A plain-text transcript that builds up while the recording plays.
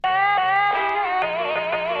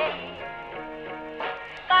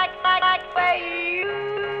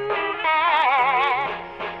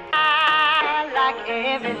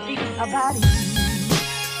about you.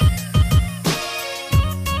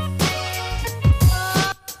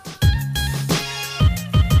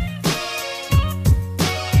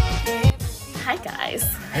 Hi guys.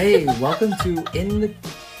 Hey, welcome to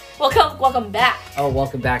Welcome back.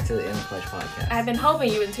 welcome back to the In the Clutch podcast. I've been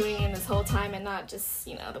hoping you've been tuning in this whole time and not just,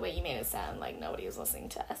 the way you made it sound like nobody was listening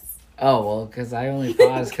to us. Oh, well, because I only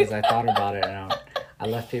paused because I thought about it and I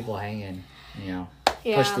left people hanging,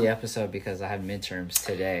 pushed the episode because I had midterms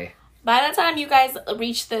today. By the time you guys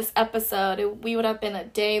reach this episode, we would have been a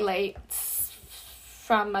day late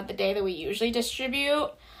from the day that we usually distribute.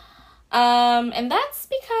 And that's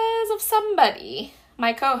because of somebody.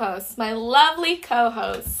 My co-host. My lovely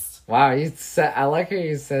co-host. Wow, I like how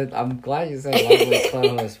you said, I'm glad you said lovely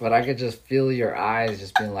co-host, but I could just feel your eyes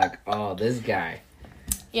just being like, oh, this guy.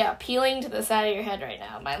 Yeah, peeling to the side of your head right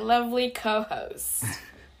now. My lovely co-host.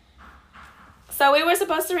 So we were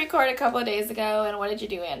supposed to record a couple of days ago, and what did you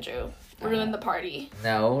do, Andrew? Ruin the party.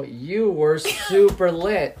 No, you were super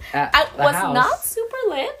lit at the was house. not super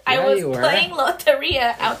lit. Yeah, I was you were. playing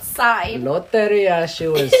Loteria outside. Loteria, she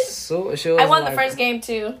was I won the first game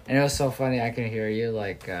too. And it was so funny, I can hear you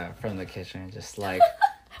from the kitchen, just like,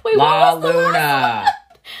 Wait, La what was the Luna. last one?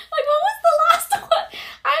 Like, what was the last one?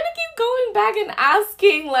 I had to keep going back and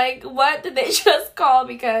asking, what did they just call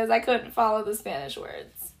because I couldn't follow the Spanish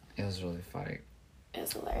words. It was really funny. It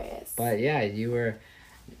was hilarious. But yeah, you were,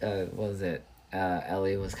 what was it?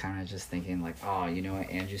 Ellie was kind of just thinking like, oh, you know what?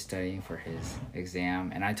 Andrew's studying for his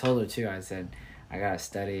exam. And I told her too, I said, I got to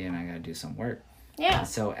study and I got to do some work. Yeah. And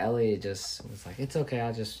so Ellie just was like, it's okay.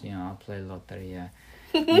 I'll just, I'll play Loteria.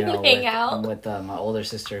 Hang out. With my older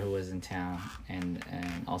sister who was in town and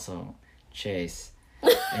also Chase.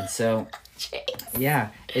 And so, Chase. yeah.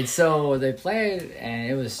 And so they played and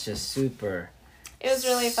it was just super... It was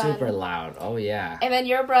really fun. Super loud. Oh, yeah. And then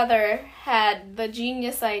your brother had the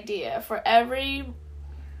genius idea for every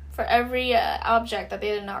object that they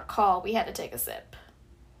did not call, we had to take a sip.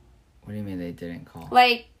 What do you mean they didn't call?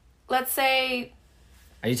 Let's say...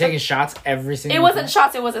 Are you taking shots every single It wasn't time?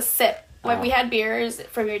 shots, it was a sip. Oh. We had beers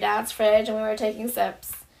from your dad's fridge and we were taking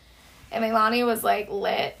sips. And Leilani was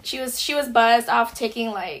lit. She was buzzed off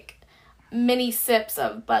taking mini sips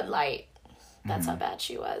of Bud Light. That's how bad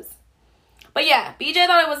she was. But yeah, BJ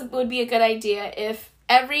thought it would be a good idea if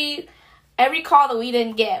every call that we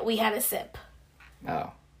didn't get, we had a sip.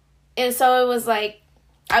 Oh. And so it was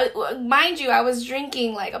mind you, I was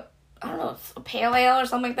drinking a pale ale or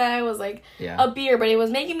something like that. It was a beer, but it was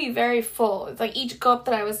making me very full. It's each gulp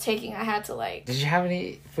that I was taking, I had to Did you have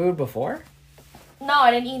any food before? No,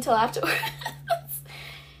 I didn't eat until afterwards.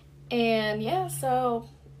 And yeah, so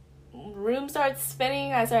room started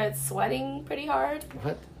spinning. I started sweating pretty hard.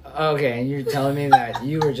 What? Okay, and you're telling me that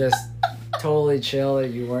you were just totally chill, that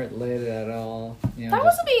you weren't lit at all? That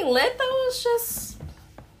wasn't being lit. That was just,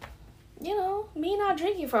 me not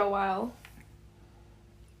drinking for a while.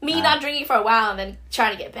 Not drinking for a while and then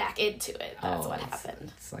trying to get back into it. That's what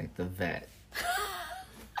happened. It's like the vet.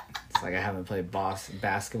 It's like I haven't played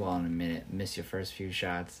basketball in a minute. Miss your first few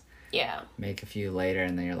shots. Yeah. Make a few later,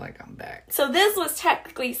 and then you're like, I'm back. So this was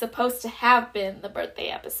technically supposed to have been the birthday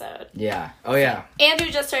episode. Yeah. Oh, yeah. Andrew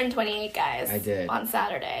just turned 28, guys. I did. On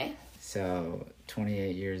Saturday. So,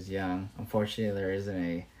 28 years young. Unfortunately, there isn't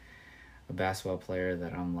a basketball player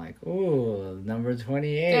that I'm like, ooh, number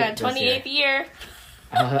 28. Yeah, 28th year.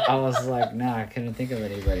 I was like, nah, I couldn't think of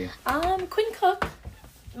anybody. Quinn Cook.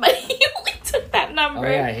 But he only took that number. Oh,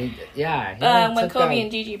 yeah. He when took Kobe that. and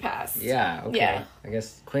Gigi passed. Yeah, okay. Yeah. I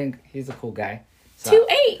guess Quinn, he's a cool guy. So,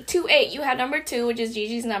 2-8. You have number 2, which is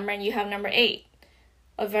Gigi's number, and you have number 8.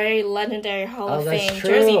 A very legendary Hall of Fame true.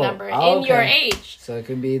 jersey number in your age. So it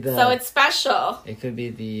could be So it's special. It could be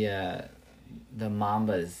the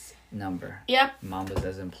Mamba's number. Yep. Mamba's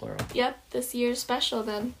as in plural. Yep. This year's special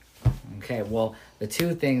then. Okay, well, the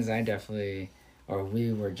two things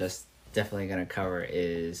we were just definitely going to cover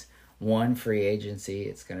is, one, free agency.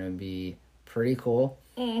 It's going to be pretty cool.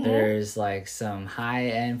 Mm-hmm. There's some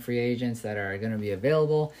high-end free agents that are going to be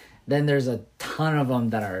available. Then there's a ton of them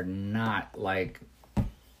that are not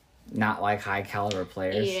high-caliber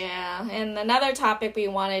players. Yeah, and another topic we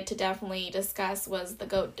wanted to definitely discuss was the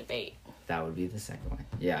GOAT debate. That would be the second one.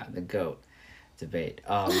 Yeah, the GOAT debate.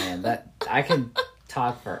 Oh, man, that I can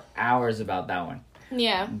talk for hours about that one.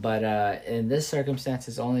 Yeah. But in this circumstance,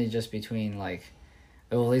 it's only just between, at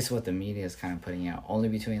least what the media is kind of putting out, only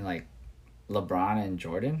between, LeBron and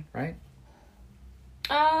Jordan, right?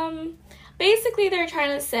 Basically, they're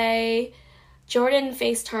trying to say Jordan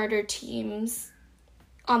faced harder teams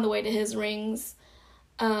on the way to his rings.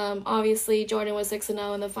 Obviously, Jordan was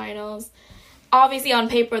 6-0 in the finals. Obviously, on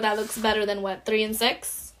paper, that looks better than,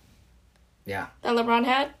 3-6? Yeah. That LeBron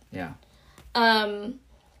had. Yeah.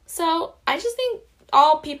 So I just think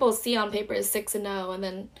all people see on paper is 6-0 and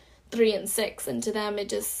then 3-6, and to them it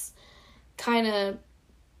just kind of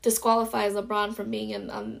disqualifies LeBron from being in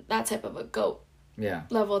on that type of a GOAT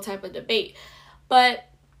level type of debate. But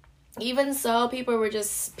even so, people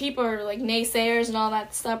are like naysayers and all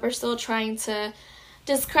that stuff are still trying to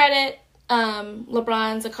discredit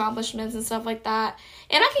LeBron's accomplishments and stuff like that.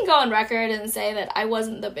 And I can go on record and say that I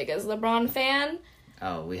wasn't the biggest LeBron fan.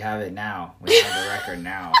 Oh, we have it now. We have the record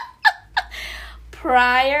now.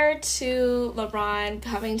 Prior to LeBron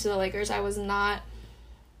coming to the Lakers, I was not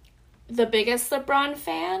the biggest LeBron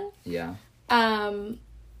fan. Yeah.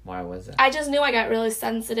 Why was it? I just knew I got really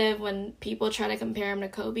sensitive when people try to compare him to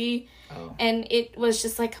Kobe. Oh. And it was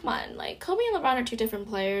just like, come on, like Kobe and LeBron are two different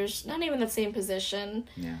players, not even the same position.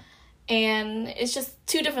 Yeah. And it's just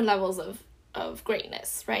two different levels of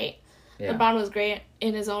greatness, right? Yeah. LeBron was great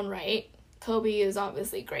in his own right. Kobe is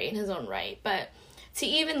obviously great in his own right. But to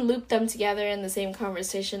even loop them together in the same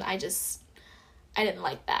conversation, I didn't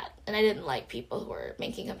like that. And I didn't like people who were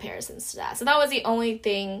making comparisons to that. So that was the only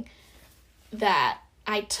thing that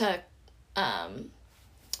I took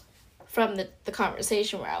from the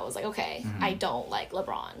conversation where I was like, okay, I don't like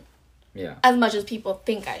LeBron. Yeah. As much as people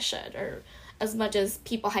think I should, or as much as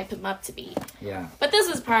people hype him up to be. Yeah. But this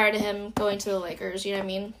was prior to him going to the Lakers, you know what I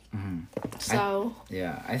mean? Mm-hmm. So.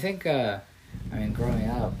 I think, growing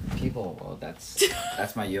up, people, well,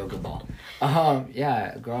 that's my yoga ball.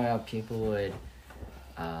 Growing up, people would,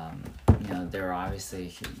 there were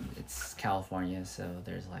obviously, it's California, so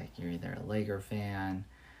there's like, you're either a Laker fan.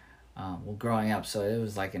 Growing up, so it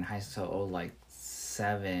was like in high school, like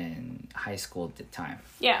 7 high school at the time.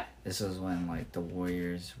 Yeah. This was when like the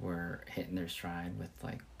Warriors were hitting their stride with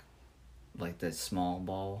like the small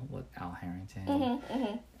ball with Al Harrington.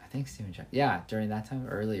 I think Steven Jackson. Yeah, during that time,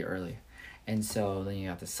 early. And so then you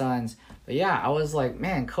got the Suns. But yeah, I was like,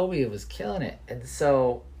 man, Kobe was killing it.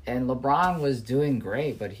 And LeBron was doing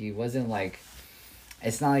great, but he wasn't like,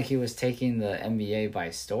 it's not like he was taking the NBA by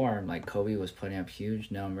storm. Like, Kobe was putting up huge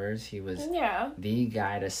numbers. He was the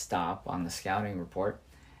guy to stop on the scouting report.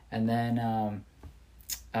 And then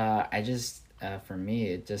for me,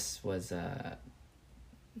 it just was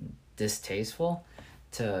distasteful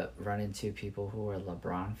to run into people who are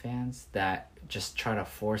LeBron fans that just try to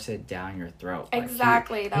force it down your throat.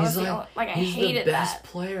 Exactly. Like, I hated that. He's the best that.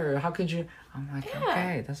 player. How could you? I'm like,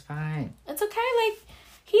 okay, that's fine. It's okay. Like,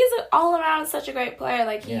 he's all around such a great player.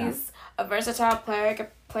 Like, he's a versatile player, could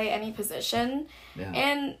play any position. Yeah.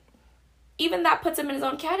 And even that puts him in his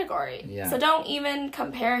own category. Yeah. So don't even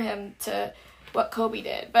compare him to what Kobe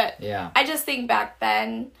did. But I just think back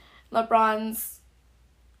then, LeBron's,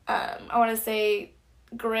 I want to say,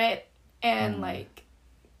 grit and, like,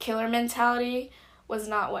 killer mentality was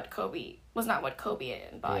not what Kobe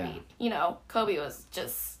embodied. Yeah. You know, Kobe was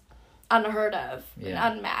just unheard of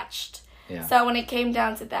and unmatched. Yeah. So when it came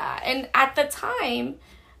down to that, and at the time,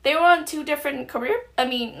 they were on two different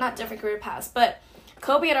not different career paths, but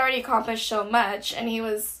Kobe had already accomplished so much, and he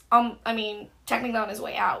was, technically on his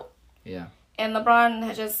way out. Yeah. And LeBron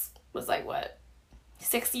was like,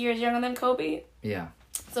 60 years younger than Kobe? Yeah.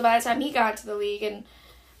 So by the time he got to the league and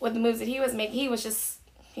with the moves that he was making,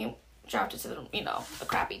 he drafted to the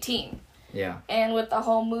crappy team. Yeah. And with the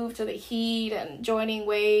whole move to the Heat and joining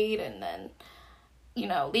Wade and then,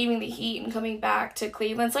 leaving the Heat and coming back to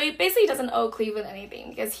Cleveland. So he basically doesn't owe Cleveland anything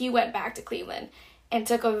because he went back to Cleveland and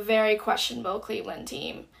took a very questionable Cleveland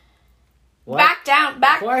team. What? Back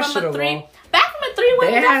from a 3-1 deficit.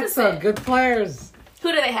 They had some good players.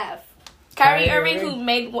 Who do they have? Kyrie Irving, who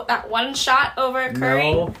made that one shot over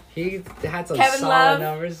Curry. No, he had some solid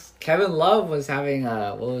numbers. Kevin Love was having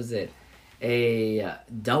a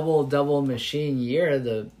double machine year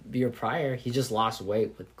the year prior. He just lost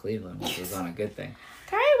weight with Cleveland, which was on a good thing.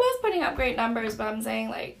 Kyrie was putting up great numbers, but I'm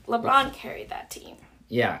saying LeBron carried that team.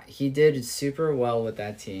 Yeah, he did super well with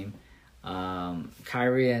that team.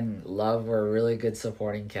 Kyrie and Love were a really good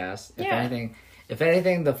supporting cast. If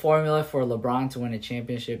anything, the formula for LeBron to win a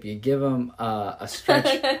championship, you give him a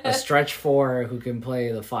stretch 4 who can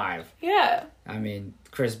play the 5. Yeah.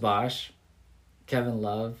 Chris Bosh, Kevin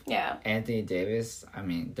Love, Anthony Davis.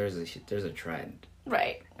 There's a trend.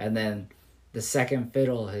 Right. And then the second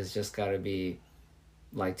fiddle has just got to be,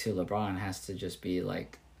 like to LeBron, has to just be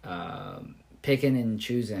like picking and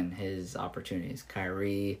choosing his opportunities.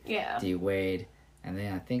 Kyrie, D Wade, and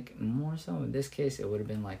then I think more so in this case it would have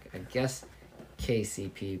been like, I guess,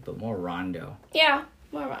 KCP, but more Rondo. Yeah,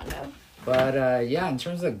 more Rondo. But in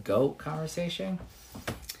terms of GOAT conversation,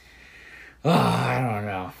 I don't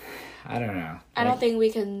know. I don't think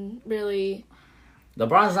we can really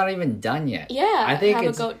LeBron's not even done yet. Yeah, I think have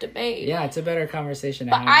it's a GOAT debate. Yeah, it's a better conversation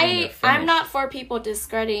to But have. when they're I'm finished. not for people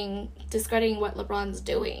discrediting what LeBron's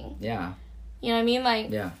doing. Yeah, You know what I mean? Like,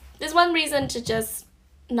 yeah. there's one reason to just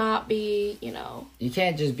not be, you know, You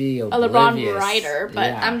can't just be a oblivious. LeBron writer. But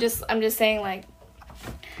Yeah. I'm just saying, like,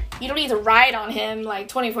 you don't need to ride on him like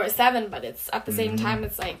 24/7. But it's at the same time,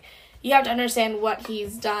 it's like you have to understand what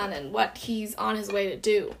he's done and what he's on his way to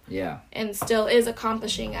do, Yeah, and still is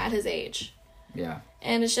accomplishing at his age. yeah.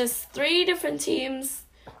 And it's just 3 different teams,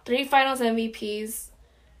 3 Finals MVPs,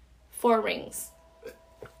 4 rings.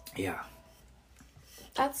 Yeah.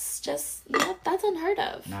 That's just that's unheard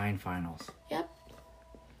of. 9 finals. Yep.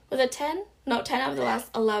 Was it 10? No, 10 out of the last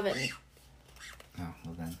 11. Oh,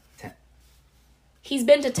 well then 10. He's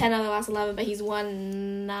been to 10 out of the last 11, but he's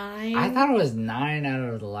won 9. I thought it was 9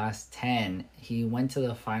 out of the last 10. He went to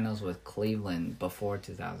the finals with Cleveland before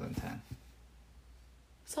 2010.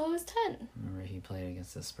 So it was 10. Remember he played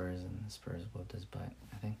against the Spurs and the Spurs whooped his butt,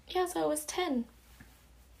 I think. Yeah, so it was 10.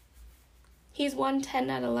 He's won 10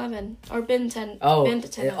 out of 11. Or been to 10. Oh, been to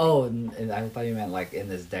 10. I thought you meant like in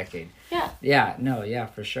this decade. Yeah. Yeah, no, yeah,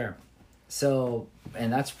 for sure. So,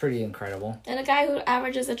 and that's pretty incredible. And a guy who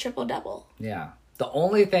averages a triple-double. Yeah. The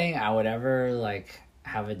only thing I would ever, like,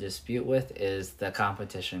 have a dispute with is the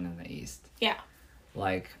competition in the East. Yeah.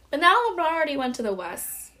 Like... But now LeBron already went to the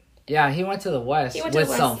West. Yeah, he went to the West He went to with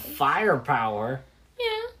the some West. firepower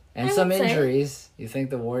Yeah. and I some would say. injuries. You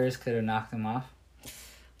think the Warriors could have knocked him off?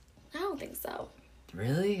 I don't think so.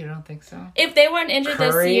 Really? You don't think so? If they weren't injured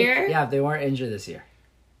this year... Yeah, if they weren't injured this year.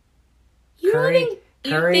 You Curry,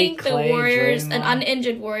 think Clay, the Warriors, an Draymond.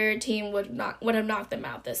 uninjured Warrior team would have knocked them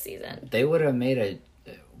out this season? They would have made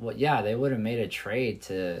they would have made a trade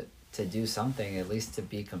to do something, at least to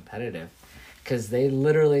be competitive. Because they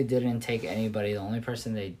literally didn't take anybody. The only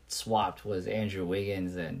person they swapped was Andrew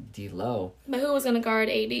Wiggins and D'Lo. But who was going to guard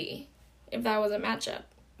AD if that was a matchup?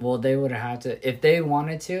 Well, they would have to, if they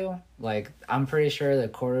wanted to, like, I'm pretty sure the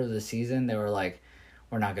quarter of the season, they were like,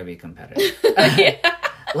 we're not going to be competitive. Yeah.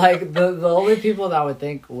 Like, the only people that I would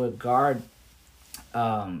think would guard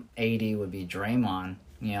AD would be Draymond,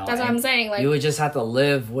 you know. That's what I'm saying. Like, you would just have to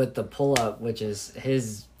live with the pull-up, which is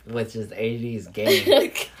AD's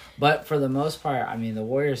game. But for the most part, I mean, the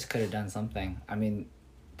Warriors could have done something. I mean,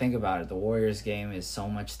 think about it. The Warriors game is so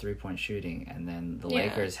much three-point shooting, and then the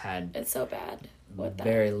Lakers had it's so bad with that.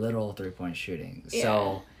 very little three-point shooting. Yeah.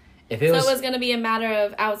 So if it was going to be a matter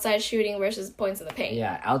of outside shooting versus points in the paint.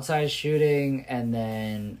 Yeah, outside shooting, and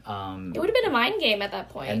then it would have been a mind game at that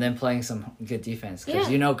point. and then playing some good defense, because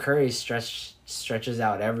you know Curry stretches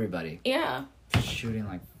out everybody. Yeah. Shooting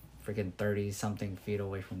like freaking 30-something feet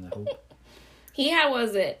away from the hoop. He had,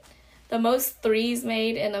 was it, the most threes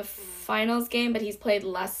made in a finals game, but he's played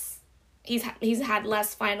less. He's had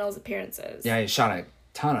less finals appearances. Yeah, he shot a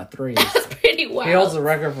ton of threes. That's pretty wild. He holds the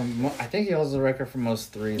record I think he holds the record for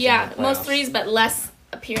most threes. Yeah, in the most playoffs. threes, but less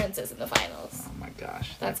appearances in the finals. Oh my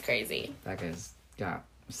gosh, That's crazy. that guy's got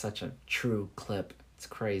such a true clip. It's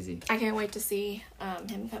crazy. I can't wait to see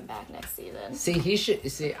him come back next season.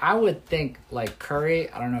 See, I would think, like, Curry,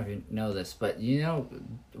 I don't know if you know this, but you know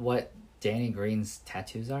what Danny Green's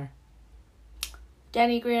tattoos are?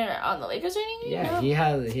 Danny Green on the Lakers Danny Green? Yeah, No?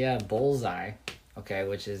 he had Bullseye, okay,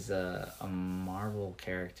 which is a Marvel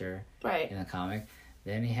character Right. in the comic.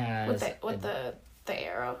 Then he has With the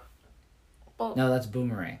arrow. no, that's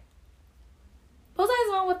Boomerang. Bullseye's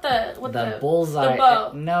the one with the Bullseye. the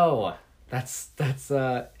bow. No, that's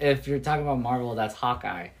if you're talking about Marvel, that's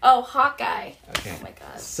Hawkeye. Oh, Hawkeye. Okay. Oh my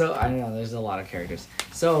god. So I don't know. There's a lot of characters.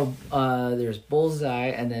 So there's Bullseye,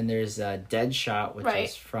 and then there's Deadshot, which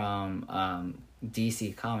is from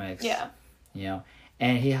DC Comics. Yeah. You know,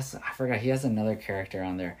 and he has another character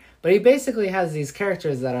on there, but he basically has these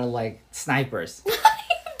characters that are like snipers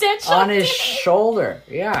Deadshot on his shoulder.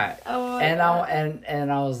 Yeah. Oh my and god.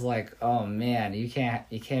 I was like, oh man, you can't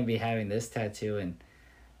be having this tattoo and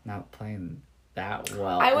not playing that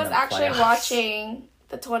well. I in was the actually playoffs. watching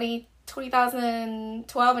the 2012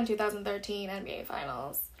 and 2013 NBA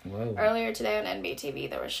Finals. Whoa. Earlier today on NBA TV,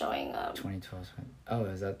 they were showing 2012. Oh,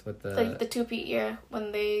 is that what the two-peat year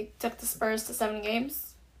when they took the Spurs to 7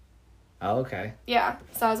 games. Oh, okay. Yeah,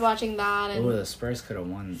 so I was watching that. And Oh, the Spurs could have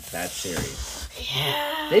won that series.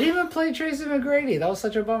 yeah, They didn't even play Tracy McGrady. That was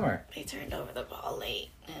such a bummer. they turned over the ball late,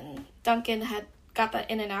 and Duncan had got that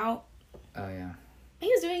in and out. Oh yeah, He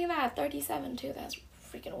was doing that at 37 too. That's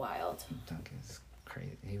freaking wild. Duncan's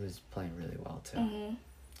crazy. He was playing really well too. Mm-hmm.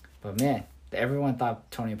 But man, everyone thought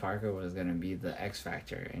Tony Parker was gonna be the X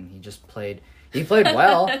Factor, and he just played. He played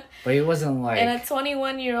well, but he wasn't like. And a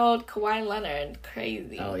 21-year-old Kawhi Leonard,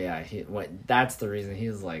 crazy. Oh yeah, that's the reason he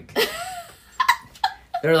was like.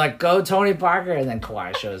 They're like, go Tony Parker, and then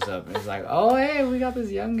Kawhi shows up. And it's like, oh, hey, we got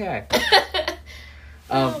this young guy.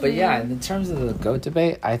 But yeah, in terms of the GOAT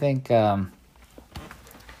debate, I think you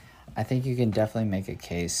can definitely make a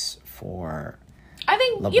case for I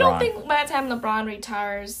think LeBron. You don't think by the time LeBron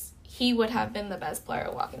retires, he would have been the best player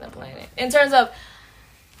walking the planet in terms of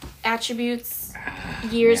attributes,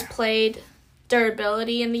 years played,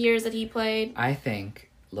 durability in the years that he played. I think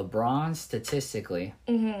LeBron statistically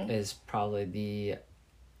is probably the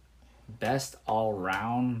best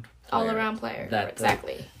all-around player.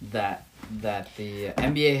 Exactly. That the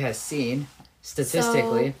NBA has seen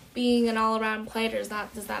statistically. So being an all-around player does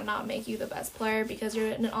that not make you the best player because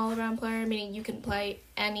you're an all-around player, meaning you can play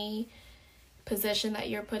any position that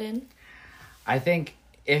you're put in? I think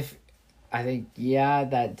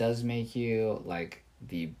that does make you like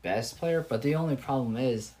the best player, but the only problem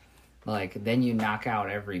is like then you knock out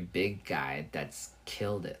every big guy that's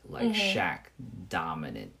killed it, like Shaq,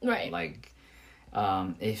 dominant. Right. Like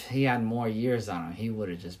if he had more years on him, he would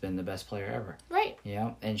have just been the best player ever. Right. You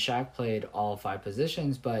know, and Shaq played all 5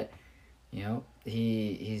 positions, but you know,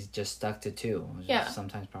 he's just stuck to 2. Yeah.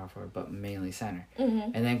 Sometimes power forward, but mainly center.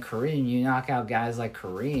 And then Kareem, you knock out guys like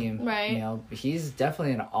Kareem. Right. You know, he's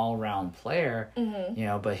definitely an all-round player. You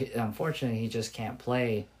know, but unfortunately, he just can't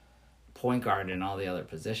play point guard in all the other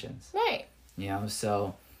positions. Right. You know,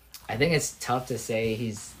 so I think it's tough to say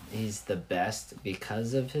he's the best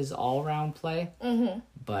because of his all-round play.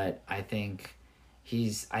 But I think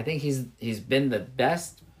he's been the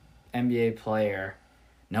best NBA player.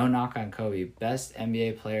 No knock on Kobe. Best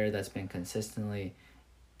NBA player that's been consistently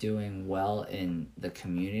doing well in the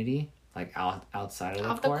community, like outside of the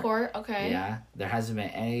court. Off the court, okay. Yeah. There hasn't been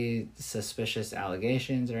any suspicious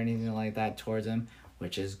allegations or anything like that towards him,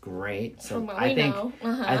 which is great. So From what we know.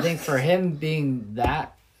 I think for him being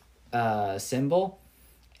that symbol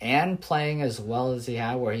and playing as well as he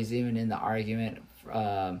had, where he's even in the argument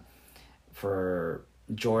for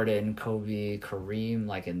Jordan, Kobe, Kareem,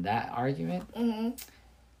 like in that argument,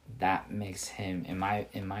 that makes him, in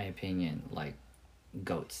my opinion, like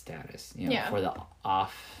GOAT status. You know, for the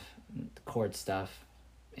off court stuff,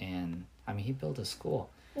 and I mean he built a school.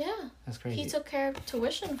 Yeah, that's crazy. He took care of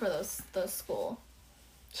tuition for those school,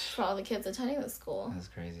 for all the kids attending the school. That's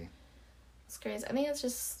crazy. It's crazy. I think it's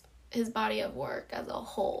just his body of work as a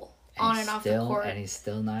whole, and on and off the court. And he's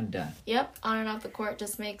still not done. Yep, on and off the court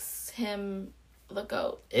just makes him the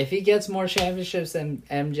GOAT. If he gets more championships than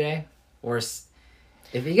MJ, or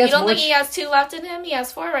if he gets, you don't think he has 2 left in him? He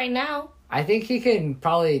has 4 right now. I think he can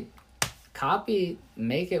probably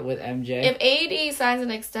make it with MJ. If AD signs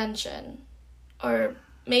an extension, or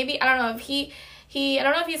maybe I don't know if I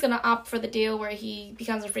don't know if he's gonna opt for the deal where he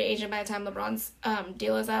becomes a free agent by the time LeBron's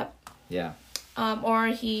deal is up. Yeah. Or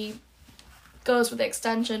he goes for the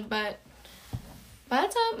extension, but by the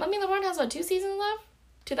time LeBron has 2 seasons left.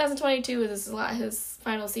 2022 is his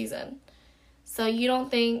final season, so you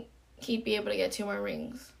don't think he'd be able to get 2 more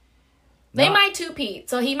rings? No, they might 2-peat,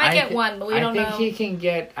 so he might get 1, but we don't know. I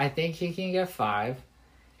think he can get 5.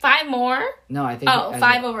 5 more? No, I think.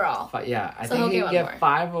 5 overall. Yeah, I think he can get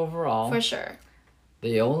 5 overall for sure.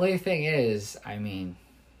 The only thing is, I mean,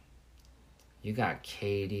 you got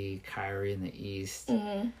KD, Kyrie in the East.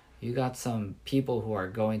 You got some people who are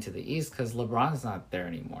going to the East because LeBron's not there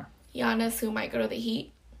anymore. Giannis, who might go to the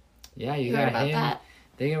Heat. Yeah, you got him. That?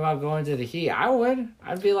 Thinking about going to the Heat. I would.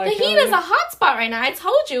 I'd be like, the Heat is a hot spot right now. I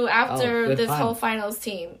told you after this whole finals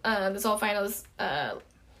team, this whole finals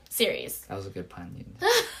series. That was a good pun.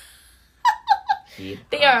 Heat.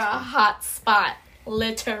 They are a hot spot,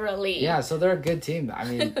 literally. Yeah, so they're a good team. I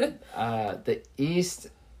mean, the East,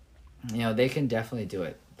 you know, they can definitely do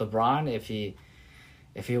it. LeBron,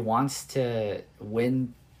 if he wants to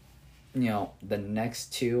win, you know, the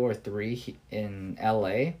next 2 or 3 in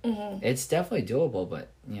LA, it's definitely doable, but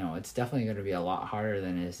you know, it's definitely going to be a lot harder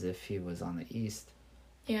than it is if he was on the East.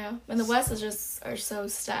 Yeah, and the West are so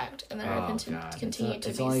stacked, and they're going to continue to be stacked.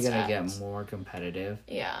 It's only going to get more competitive.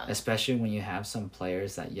 Yeah. Especially when you have some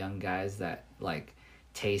players, that young guys that like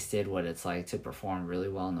tasted what it's like to perform really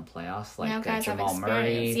well in the playoffs, like Jamal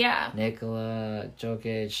Murray, Nikola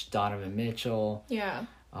Jokic, Donovan Mitchell. Yeah.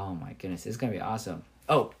 Oh my goodness, it's going to be awesome.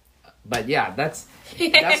 Oh, but yeah, that's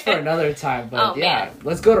for another time. But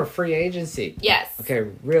let's go to free agency. Yes. Okay,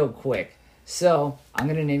 real quick. So I'm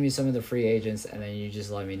gonna name you some of the free agents, and then you just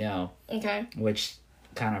let me know. Okay. Which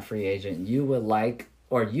kind of free agent you would like,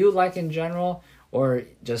 or you like in general, or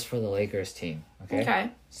just for the Lakers team. Okay. Okay.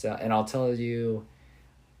 So, and I'll tell you,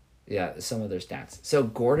 some of their stats. So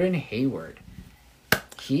Gordon Hayward.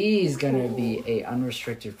 He's going to be a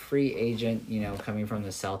unrestricted free agent, you know, coming from the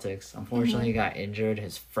Celtics. Unfortunately, he got injured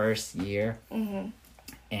his first year.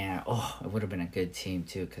 And it would have been a good team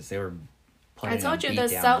too because they were playing. I told you the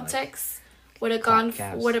Celtics would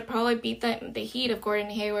have probably beat the Heat if Gordon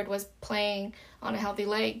Hayward was playing on a healthy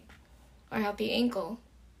leg or a healthy ankle.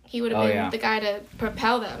 He would have been the guy to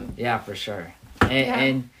propel them. Yeah, for sure.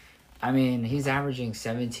 And I mean, he's averaging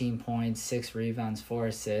 17 points, 6 rebounds, 4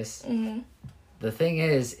 assists. Mm-hmm. The thing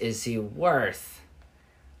is he worth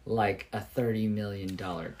like a $30 million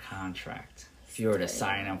contract if you were to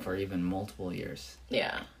sign him for even multiple years?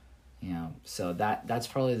 Yeah. You know, so that's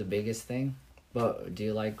probably the biggest thing. But do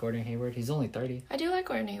you like Gordon Hayward? He's only 30. I do like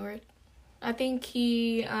Gordon Hayward. I think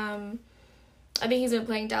he's been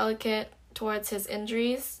playing delicate towards his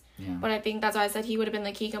injuries. Yeah. But I think that's why I said he would have been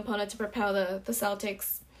the key component to propel the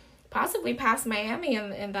Celtics possibly past Miami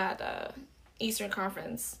in that Eastern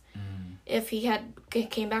Conference. Mm. If he had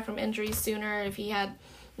came back from injury sooner, if he had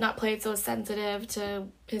not played so sensitive to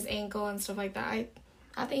his ankle and stuff like that,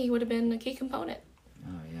 I think he would have been a key component.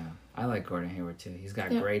 Oh, yeah. I like Gordon Hayward, too. He's got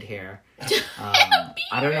great hair.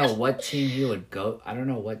 I don't know what team he would go... I don't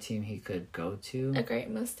know what team he could go to. A great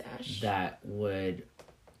mustache. That would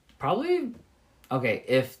probably... Okay,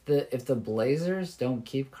 if the Blazers don't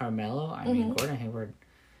keep Carmelo, I mean, Gordon Hayward...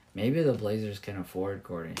 Maybe the Blazers can afford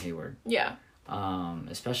Gordon Hayward. Yeah.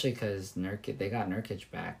 Especially because they got Nurkic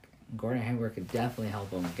back. Gordon Hayward could definitely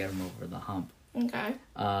help him get him over the hump. Okay.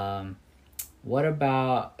 What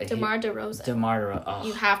about DeMar DeRozan? Oh.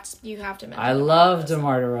 You have to mention. I love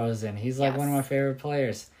DeMar DeRozan. He's like one of my favorite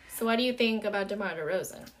players. So what do you think about DeMar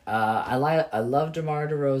DeRozan? I love DeMar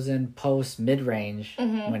DeRozan post mid-range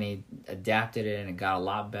when he adapted it and it got a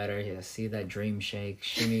lot better. You see that dream shake,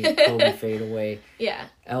 shimmy, Kobe fadeaway,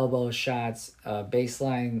 elbow shots,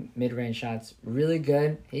 baseline mid-range shots, really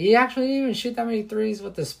good. He actually didn't even shoot that many threes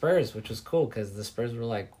with the Spurs, which was cool because the Spurs were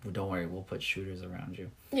like, "Don't worry, we'll put shooters around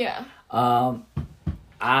you." Yeah.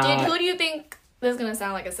 Dude, who do you think? This is gonna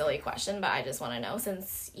sound like a silly question, but I just want to know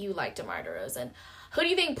since you like DeMar DeRozan. Who do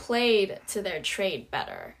you think played to their trade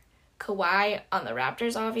better? Kawhi on the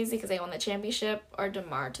Raptors, obviously, because they won the championship, or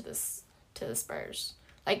DeMar to the Spurs?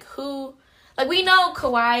 Like, who... Like, we know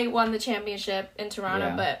Kawhi won the championship in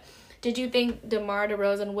Toronto, but did you think DeMar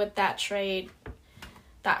DeRozan, with that trade,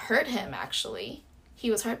 that hurt him, actually? He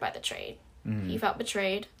was hurt by the trade. Mm-hmm. He felt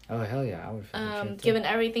betrayed. Oh, hell yeah. I would feel betrayed, too. Given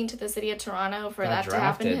everything to the city of Toronto for that to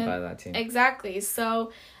happen to him. By that team. Exactly.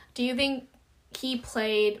 So, do you think he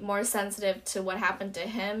played more sensitive to what happened to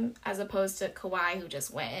him as opposed to Kawhi, who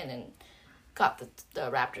just went in and got the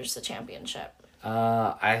Raptors the championship?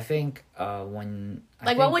 I think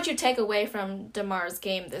what would you take away from DeMar's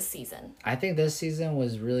game this season? I think this season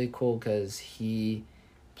was really cool because he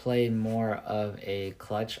played more of a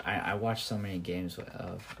clutch. I watched so many games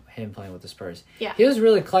of him playing with the Spurs. Yeah. He was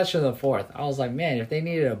really clutch in the fourth. I was like, man, if they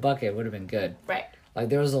needed a bucket, it would have been good. Right. Like,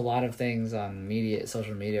 there was a lot of things on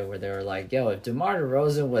social media where they were like, yo, if DeMar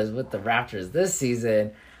DeRozan was with the Raptors this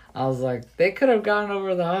season, I was like, they could have gone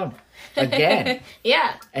over the hump again.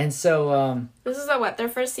 Yeah. And so... this is their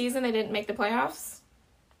first season they didn't make the playoffs?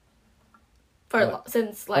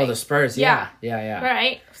 Since, the Spurs, yeah.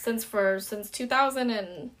 Right. Since 2000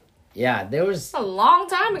 and... Yeah, there was... a long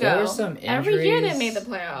time ago. There were some injuries. Every year they made the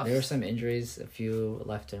playoffs. There were some injuries, a few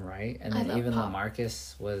left and right. And then even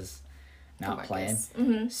LaMarcus was... not playing.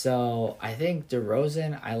 Mm-hmm. So I think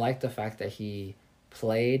DeRozan, I like the fact that he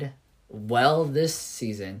played well this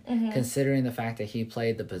season, considering the fact that he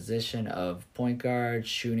played the position of point guard,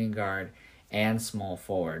 shooting guard, and small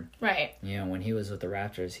forward. Right. You know, when he was with the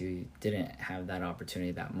Raptors, he didn't have that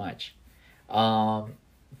opportunity that much.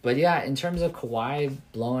 But yeah, in terms of Kawhi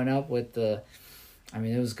blowing up with it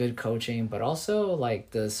was good coaching, but also like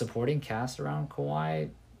the supporting cast around Kawhi,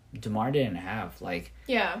 DeMar didn't have. Like,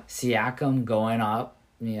 Siakam going up,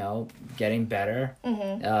 getting better.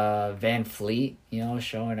 Mm-hmm. Van Fleet,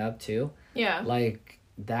 showing up too. Yeah. Like,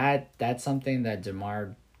 that's something that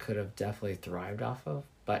DeMar could have definitely thrived off of.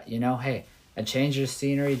 But, hey, a change of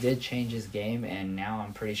scenery did change his game, and now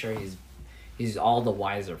I'm pretty sure he's all the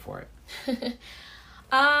wiser for it.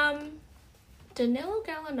 Danilo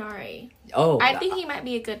Gallinari. Oh. I think he might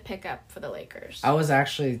be a good pickup for the Lakers. I was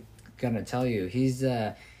actually going to tell you,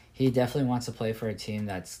 he definitely wants to play for a team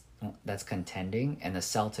that's contending, and the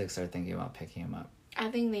Celtics are thinking about picking him up. I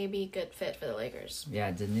think they'd be a good fit for the Lakers.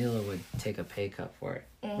 Yeah, Danilo would take a pay cut for it.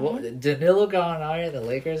 Mm-hmm. Well, Danilo Gallinari, the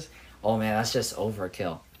Lakers, oh man, that's just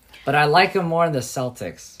overkill. But I like him more in the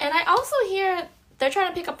Celtics. And I also hear they're trying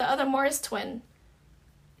to pick up the other Morris twin.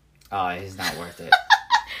 Oh, he's not worth it.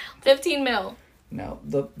 15 mil. No,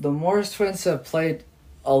 the Morris twins have played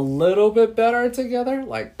a little bit better together,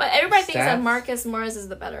 but everybody thinks that Marcus Morris is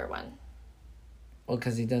the better one. Well,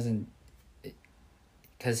 because he doesn't.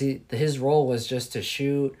 because his role was just to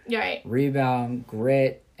shoot, Right. rebound,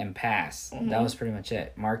 grit, and pass. That was pretty much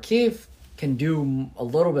it. Markieff can do a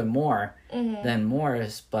little bit more than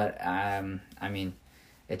Morris, but I mean,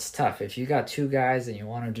 it's tough. If you got two guys and you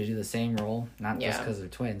want them to do the same role, not just because they're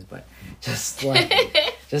twins, but just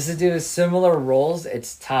like just to do similar roles,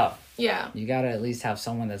 it's tough. Yeah. You got to at least have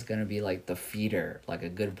someone that's going to be like the feeder, like a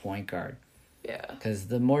good point guard. Yeah. Because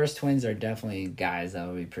the Morris twins are definitely guys that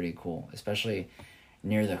would be pretty cool, especially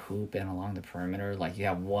near the hoop and along the perimeter. Like you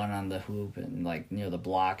have one on the hoop and like near the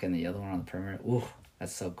block and the other one on the perimeter. Ooh,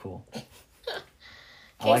 that's so cool.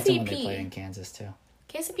 I liked him when they played in Kansas too.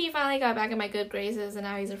 KCP finally got back in my good graces and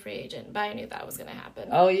now he's a free agent, but I knew that was going to happen.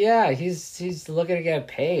 Oh yeah, he's looking to get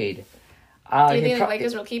paid. Do you think the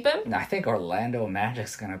Lakers will keep him? No, I think Orlando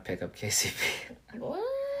Magic's gonna pick up KCP. What?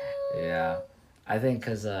 Yeah, I think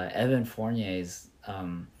because Evan Fournier's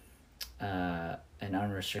an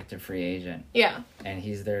unrestricted free agent. Yeah. And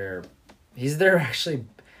he's their actually.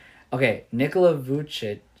 Okay, Nikola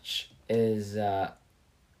Vucic is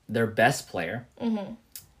their best player. Mm-hmm.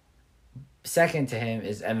 Second to him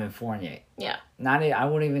is Evan Fournier. Yeah. I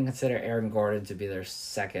wouldn't even consider Aaron Gordon to be their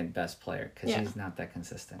second best player because he's not that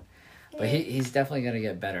consistent. But he's definitely going to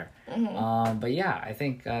get better. Mm-hmm. But yeah, I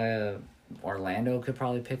think Orlando could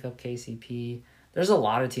probably pick up KCP. There's a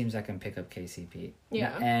lot of teams that can pick up KCP.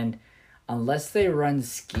 Yeah. And unless they run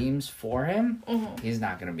schemes for him, he's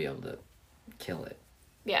not going to be able to kill it.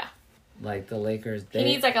 Yeah. Like the Lakers. He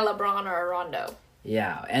needs like a LeBron or a Rondo.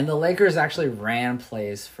 Yeah. And the Lakers actually ran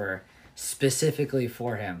plays specifically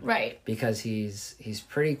for him. Right. Because he's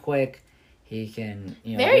pretty quick. He can,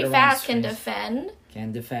 very fast, can defend.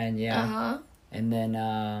 Can defend, yeah. Uh-huh. And then,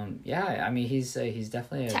 I mean, he's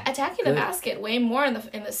definitely attacking the basket way more in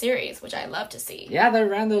the series, which I love to see. Yeah, they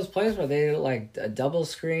ran those plays where they like a double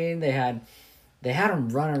screen. They had him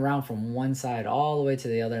run around from one side all the way to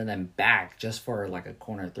the other and then back just for like a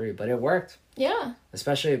corner three, but it worked. Yeah.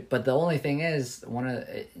 Especially, but the only thing is,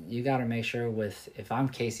 you got to make sure if I'm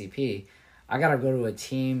KCP, I got to go to a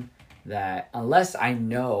team that unless I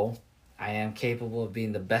know I am capable of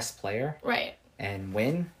being the best player, right, and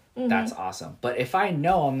win. That's awesome. But if I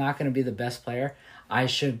know I'm not going to be the best player, I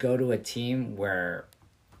should go to a team where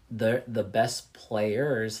the best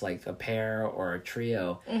players, like a pair or a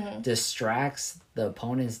trio, distracts the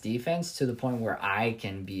opponent's defense to the point where I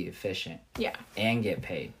can be efficient. Yeah. And get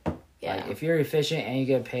paid. Yeah. Like if you're efficient and you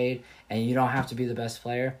get paid and you don't have to be the best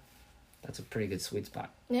player, that's a pretty good sweet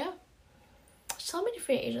spot. Yeah. So many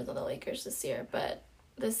free agents on the Lakers this year, but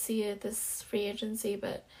this free agency,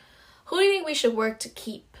 but who do you think we should work to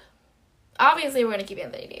keep? Obviously, we're going to keep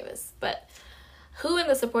Anthony Davis, but who in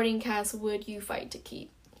the supporting cast would you fight to keep?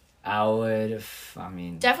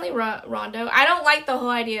 Definitely Rondo. I don't like the whole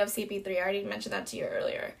idea of CP3. I already mentioned that to you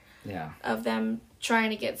earlier. Yeah. Of them trying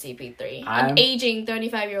to get CP3. An aging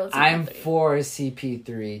 35-year-old CP3. I'm for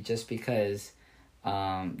CP3 just because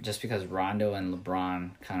Rondo and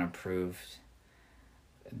LeBron kind of proved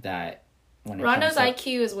that Rondo's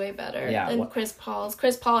IQ is way better than Chris Paul's.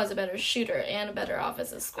 Chris Paul is a better shooter and a better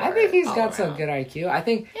offensive scorer. I think he's got some good IQ. I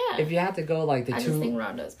think if you have to go like I just think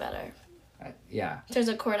Rondo's better. Yeah. In terms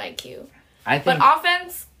of court IQ. But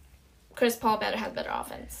offense, Chris Paul has better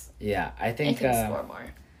offense. Yeah, I think... And can score more.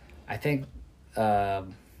 I think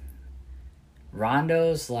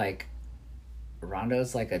Rondo's like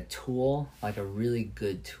a tool, like a really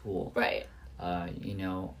good tool. Right.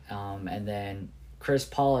 And then Chris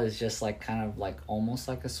Paul is just like kind of like almost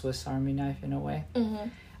like a Swiss Army knife in a way. Mm-hmm.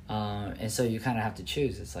 And so you kind of have to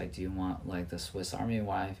choose. It's like, do you want like the Swiss Army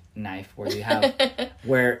knife where you have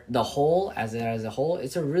where the hole as a whole,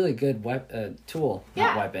 it's a really good tool,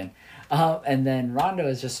 not weapon. And then Rondo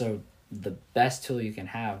is just the best tool you can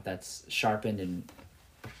have that's sharpened in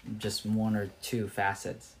just one or two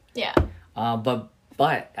facets. Yeah.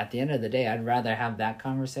 But at the end of the day, I'd rather have that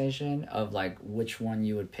conversation of like which one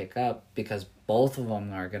you would pick up because both of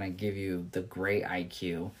them are going to give you the great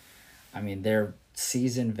IQ. I mean, they're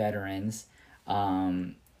seasoned veterans.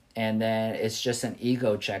 And then it's just an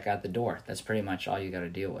ego check at the door. That's pretty much all you got to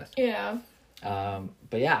deal with. Yeah.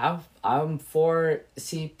 But yeah, I'm for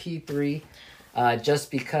CP3.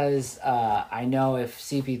 Just because I know if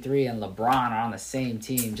CP3 and LeBron are on the same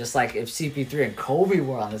team, just like if CP3 and Kobe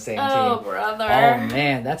were on the same team. Oh, brother. Oh,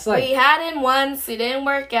 man. That's like... We had him once. It didn't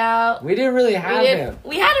work out. We didn't really have him.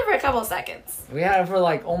 We had him for a couple seconds. We had him for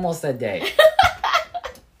like almost a day.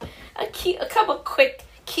 A couple quick,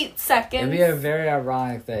 cute seconds. It'd be very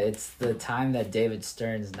ironic that it's the time that David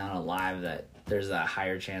Stern's not alive that there's a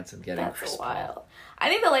higher chance of getting Chris Paul. That's wild. I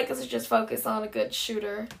think the Lakers should just focus on a good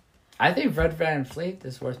shooter. I think Fred VanVleet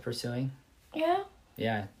is worth pursuing. Yeah.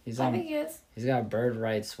 Yeah, I think he is. He's got bird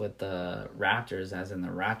rights with the Raptors, as in the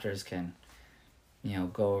Raptors can,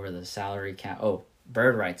 go over the salary cap. Oh,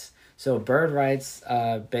 bird rights. So bird rights,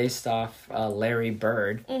 based off Larry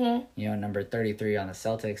Bird, number 33 on the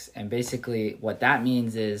Celtics, and basically what that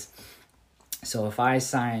means is, so if I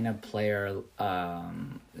sign a player,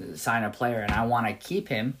 and I want to keep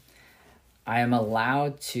him, I am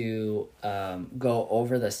allowed to go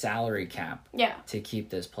over the salary cap to keep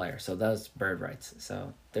this player. So that's bird rights.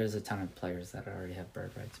 So there's a ton of players that already have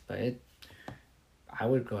bird rights. But I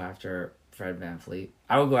would go after Fred VanVleet.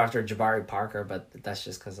 I would go after Jabari Parker, but that's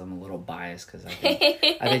just because I'm a little biased because I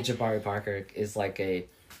think Jabari Parker is like a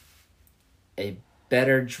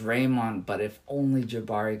better Draymond, but if only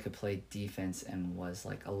Jabari could play defense and was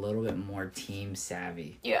like a little bit more team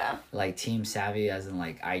savvy. Yeah. Like team savvy as in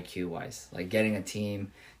like IQ wise. Like getting a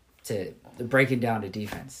team to break it down to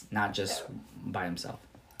defense, not just by himself.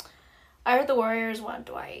 I heard the Warriors want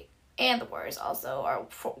Dwight, and the Warriors also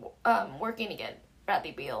are working to get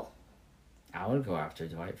Bradley Beal. I would go after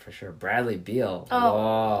Dwight for sure. Bradley Beal. Oh,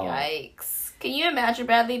 whoa. Yikes. Can you imagine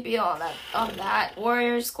Bradley Beal on that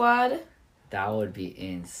Warriors squad? That would be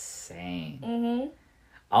insane. Mm-hmm.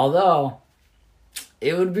 Although,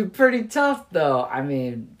 it would be pretty tough, though. I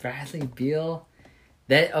mean, Bradley Beal.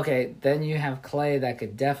 Then you have Clay that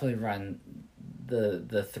could definitely run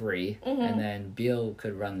the 3, and then Beal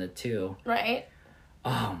could run the 2. Right.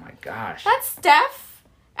 Oh, my gosh. That's Steph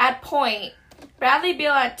at point, Bradley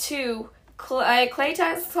Beal at 2, Klay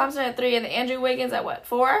Thompson at 3, and then Andrew Wiggins at what,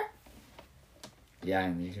 4? Yeah,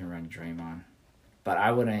 and you can run Draymond. But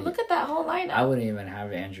I wouldn't... Look at that whole lineup. I wouldn't even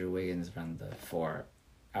have Andrew Wiggins run the 4.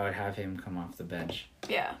 I would have him come off the bench.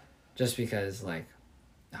 Yeah. Just because,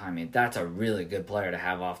 that's a really good player to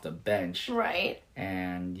have off the bench. Right.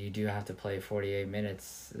 And you do have to play 48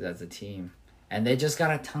 minutes as a team. And they just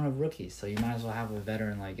got a ton of rookies, so you might as well have a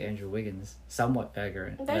veteran like Andrew Wiggins, somewhat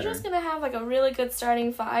veteran. They're just going to have, a really good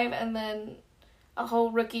starting 5, and then a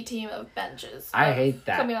whole rookie team of benches. I hate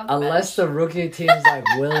that. Unless the rookie team's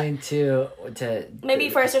willing to maybe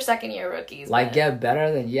first or second year rookies. Get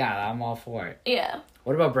better, then yeah, I'm all for it. Yeah.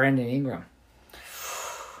 What about Brandon Ingram? I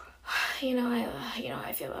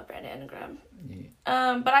feel about Brandon Ingram.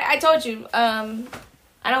 Yeah. But I told you, I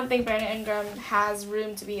don't think Brandon Ingram has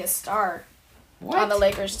room to be a star. What? On the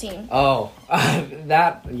Lakers team. Oh,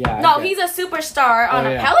 No, he's a superstar on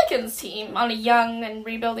a Pelicans team, on a young and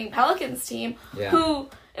rebuilding Pelicans team, who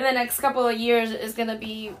in the next couple of years is going to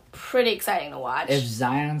be pretty exciting to watch. If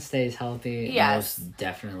Zion stays healthy, yes, most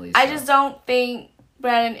definitely. I just don't think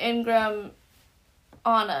Brandon Ingram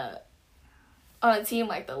on a team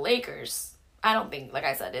like the Lakers. I don't think, like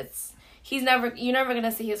I said, you're never going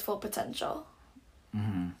to see his full potential.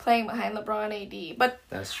 Mm-hmm. Playing behind LeBron AD. But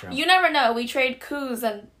that's true. You never know. We trade Kuz,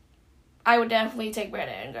 and I would definitely take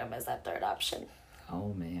Brandon Ingram as that third option.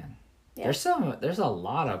 Oh, man. Yeah. There's a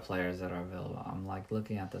lot of players that are available. I'm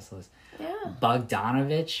looking at this list. Yeah.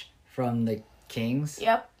 Bogdanovich from the Kings.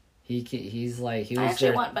 Yep. I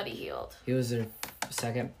actually want Buddy Hield. He was their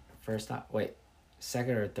second or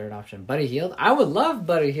third option. Buddy Hield? I would love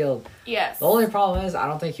Buddy Hield. Yes. The only problem is I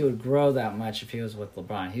don't think he would grow that much if he was with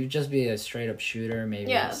LeBron. He would just be a straight up shooter,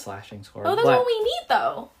 maybe a slashing scorer. Oh, that's what we need,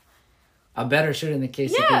 though. A better shooter than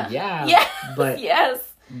KCP, yeah. But yes.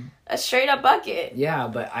 A straight up bucket. Yeah,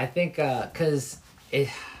 but I think because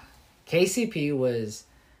KCP was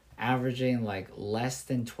averaging less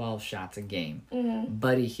than 12 shots a game. Mm-hmm.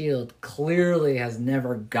 Buddy Hield clearly has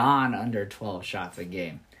never gone under 12 shots a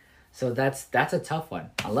game. So that's a tough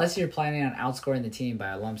one. Unless you're planning on outscoring the team by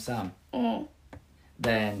a lump sum,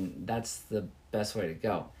 then that's the best way to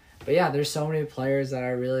go. But yeah, there's so many players that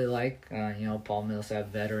I really like. Paul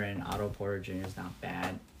Millsap, veteran. Otto Porter Jr. is not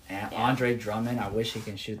bad. And Andre Drummond, I wish he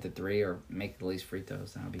can shoot the 3 or make the least free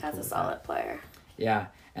throws. That would be cool. That's a solid player. Yeah,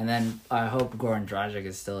 and then I hope Goran Dragic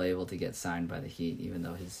is still able to get signed by the Heat, even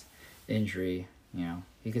though his injury,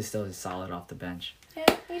 he could still be solid off the bench. Yeah,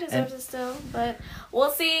 he deserves it still. But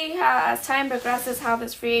we'll see as time progresses how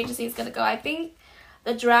this free agency is going to go. I think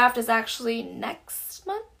the draft is actually next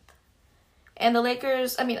month. And the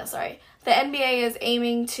NBA is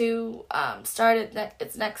aiming to start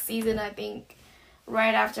its next season, I think,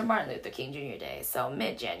 right after Martin Luther King Jr. Day. So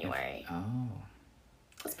mid-January. Oh.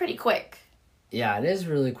 That's pretty quick. Yeah, it is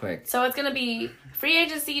really quick. So it's going to be free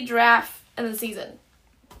agency, draft, and the season.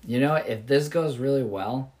 If this goes really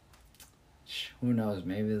well, who knows?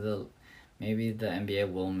 Maybe the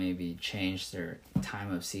NBA will change their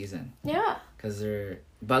time of season. Yeah.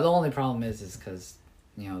 But the only problem is because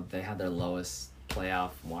they had their lowest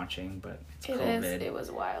playoff watching, but it's COVID. It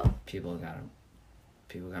was wild. People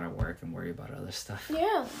people gotta work and worry about other stuff.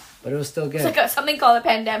 Yeah. But it was still good. It's like something called a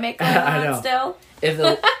pandemic going I know. on still.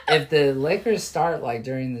 If the Lakers start like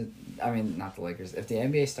during the, I mean not the Lakers, if the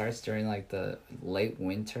NBA starts during like the late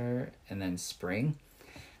winter and then spring,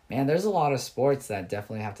 man, there's a lot of sports that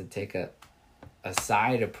definitely have to take a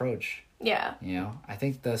side approach. Yeah. You know, I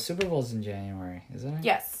think the Super Bowl's in January, isn't it?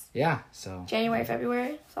 Yes. Yeah. So. January,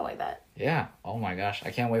 February, something like that. Yeah. Oh my gosh,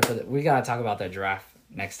 I can't wait for we gotta talk about that draft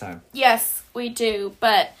next time. Yes, we do.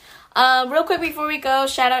 But real quick before we go,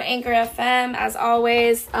 shout out Anchor FM as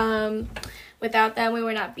always. Without them, we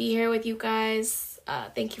would not be here with you guys.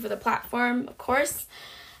 Thank you for the platform, of course.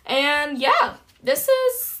 And yeah, this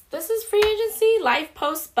is free agency life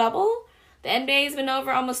post bubble. The NBA's been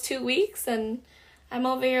over almost 2 weeks, and I'm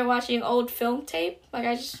over here watching old film tape. Like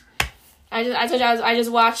I told you I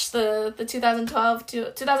just watched the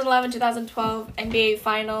 2011-2012 NBA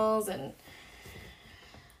finals, and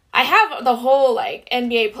I have the whole like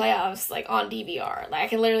NBA playoffs like on DVR. Like I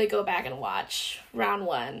can literally go back and watch round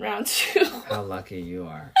 1, round 2. How lucky you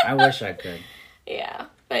are. I wish I could. Yeah,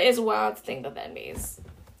 but it's wild to think that the NBA's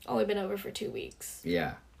only been over for 2 weeks.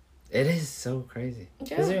 Yeah. It is so crazy.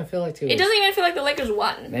 Yeah. It doesn't even feel like 2 weeks. It doesn't even feel like the Lakers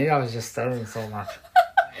won. Maybe I was just studying so much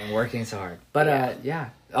and working so hard. But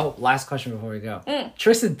yeah. Oh, last question before we go.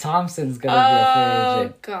 Tristan Thompson's gonna be a free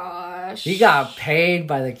agent. Oh gosh. He got paid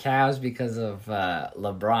by the Cavs because of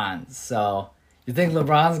LeBron. So you think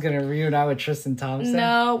LeBron's gonna reunite with Tristan Thompson?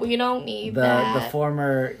 No, we don't need that. The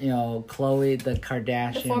former, Khloe, the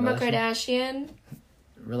Kardashian. The former Kardashian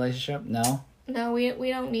relationship? No. No, we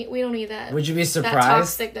don't need that. Would you be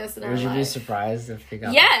surprised? That toxicness in our Would you life. be surprised if he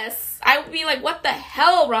got? Yes, I would be like, what the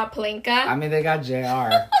hell, Rob Pelinka? I mean, they got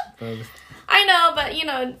JR. But I know, but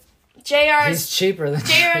he's cheaper than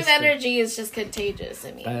JR's energy is just contagious.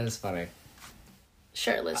 I mean, that is funny.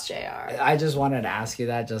 Shirtless JR. I just wanted to ask you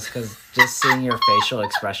that just because just seeing your facial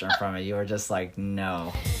expression from it, you were just like,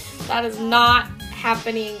 no. That is not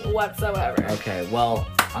happening whatsoever. Okay, well,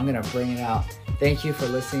 I'm going to bring it out. Thank you for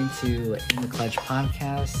listening to In the Clutch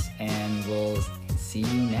podcast, and we'll see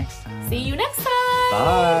you next time. See you next time.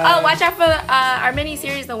 Bye. Oh, watch out for our mini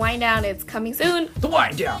series, The Wind Down. It's coming soon. The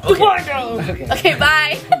Wind Down. The Wind Down. Okay. Okay,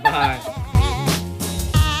 bye. Bye.